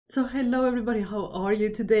So hello everybody, how are you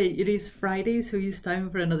today? It is Friday, so it's time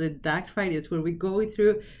for another DAX Fridays where we go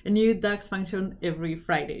through a new DAX function every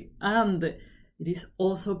Friday. And it is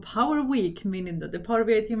also Power Week, meaning that the Power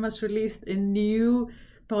BI team has released a new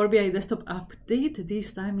Power BI desktop update.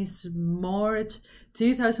 This time is March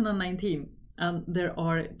 2019, and there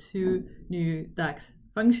are two new DAX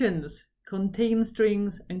functions,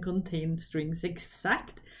 CONTAINSSTRINGS and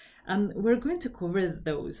CONTAINSSTRINGEXACT. And we're going to cover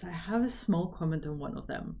those. I have a small comment on one of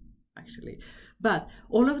them, actually. But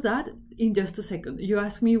all of that in just a second. You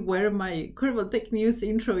asked me where my Curbal Tech News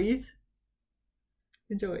intro is.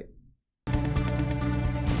 Enjoy.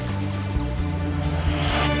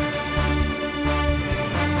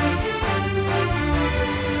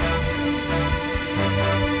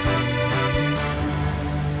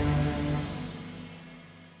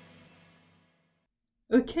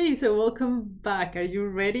 Okay, so welcome back. Are you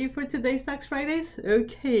ready for today's DAX Fridays?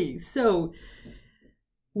 Okay, so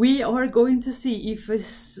we are going to see if a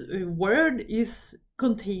word is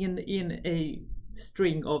contained in a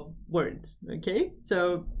string of words. Okay,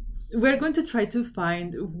 so we're going to try to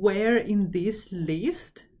find where in this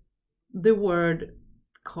list the word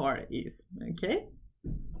car is. Okay,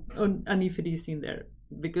 and if it is in there,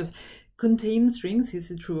 because contain strings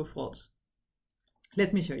is it true or false?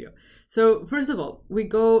 Let me show you. So first of all, we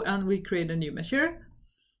go and we create a new measure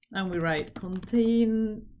and we write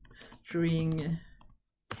contain string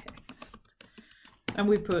text and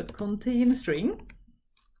we put contain string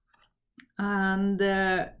and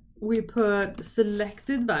we put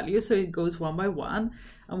selected value, so it goes one by one,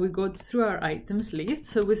 and we go through our items list.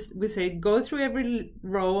 So we say go through every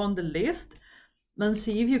row on the list and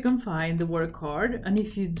see if you can find the word card, and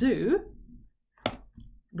if you do,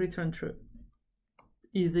 return true.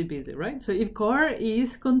 Easy busy, right? So if car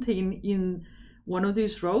is contained in one of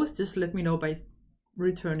these rows, just let me know by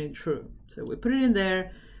returning true. So we put it in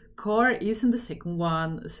there. Car is in the second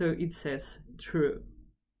one, so it says true.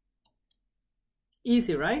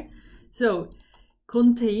 Easy, right? So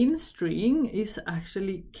contain string is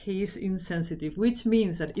actually case insensitive, which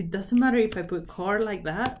means that it doesn't matter if I put car like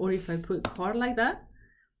that or if I put car like that,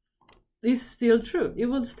 it's still true. It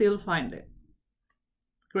will still find it.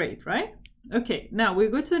 Great, right? Okay, now we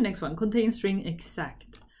go to the next one,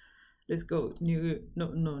 CONTAINSSTRINGEXACT. Let's go new,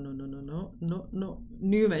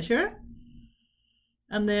 new measure.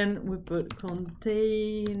 And then we put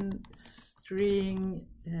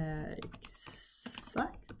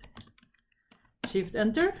CONTAINSSTRINGEXACT. Shift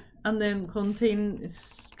enter, and then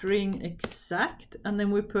CONTAINSSTRINGEXACT, and then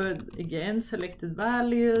we put again selected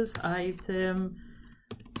values, item,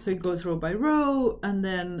 so it goes row by row, and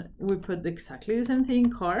then we put exactly the same thing,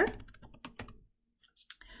 car.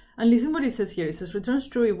 And listen what it says here. It says returns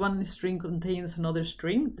true if one string contains another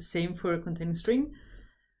string. The same for contain string.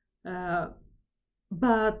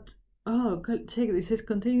 But, oh, check, it says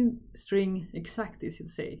contain string exact, it should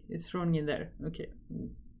say. It's wrong in there. Okay,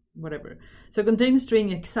 whatever. So contain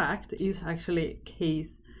string exact is actually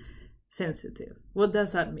case sensitive. What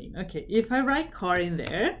does that mean? Okay, if I write car in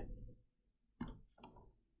there,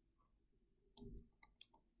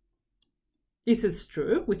 is it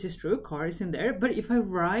true, which is true, car is in there, but if I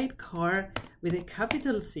write car with a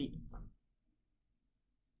capital C,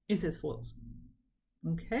 it says false.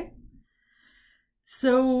 Okay,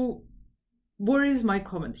 so where is my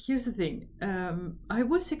comment? Here's the thing, I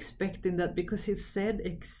was expecting that because it said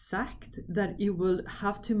exact, that it will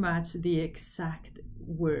have to match the exact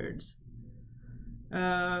words.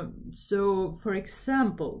 So for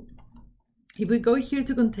example, if we go here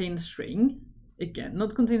to contain string, again,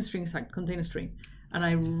 not contain string exact, contain string, and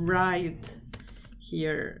I write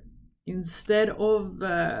here, instead of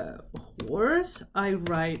horse, I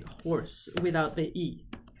write horse without the E.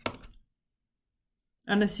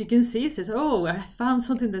 And as you can see, it says, oh, I found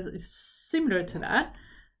something that is similar to that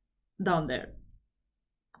down there.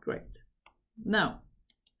 Great. Now,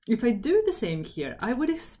 if I do the same here, I would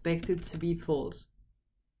expect it to be false.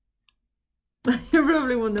 You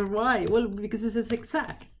probably wonder why. Well, because it says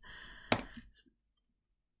exact.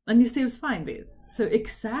 And you still find it. So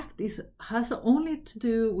exact has only to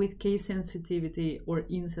do with case sensitivity or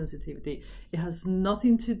insensitivity. It has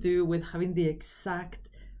nothing to do with having the exact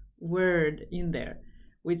word in there,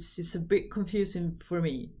 which is a bit confusing for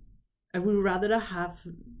me. I would rather have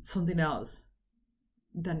something else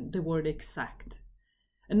than the word exact.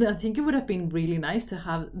 And I think it would have been really nice to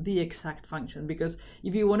have the exact function, because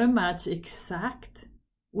if you want to match exact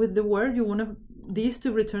with the word, you want these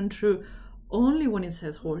to return true only when it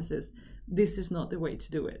says horses. This is not the way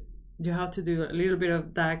to do it. You have to do a little bit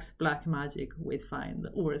of DAX black magic with find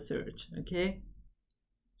or search, okay?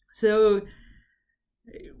 So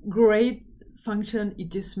great function, it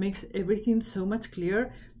just makes everything so much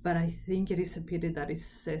clearer, but I think it is a pity that it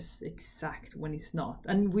says exact when it's not.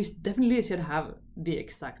 And we definitely should have the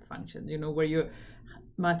exact function, you know, where you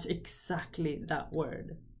match exactly that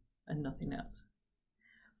word and nothing else.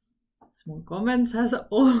 Small comments as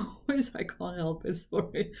always, I can't help it,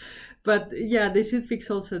 sorry. But yeah, they should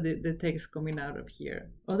fix also the text coming out of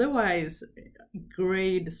here. Otherwise,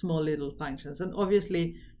 great small little functions. And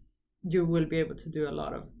obviously, you will be able to do a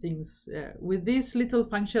lot of things with this little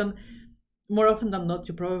function. More often than not,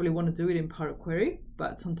 you probably want to do it in Power Query,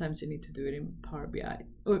 but sometimes you need to do it in Power BI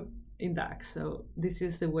or in DAX. So this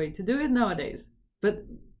is the way to do it nowadays. But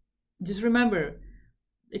just remember,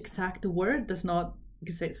 exact word does not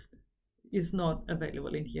exist. It's not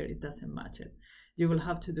available in here. It doesn't match it. You will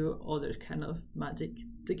have to do other kind of magic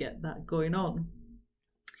to get that going on.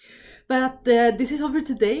 But this is all for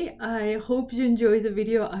today. I hope you enjoyed the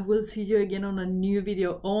video. I will see you again on a new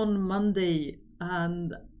video on Monday.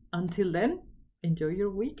 And until then, enjoy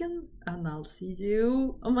your weekend and I'll see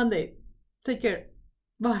you on Monday. Take care.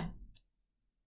 Bye.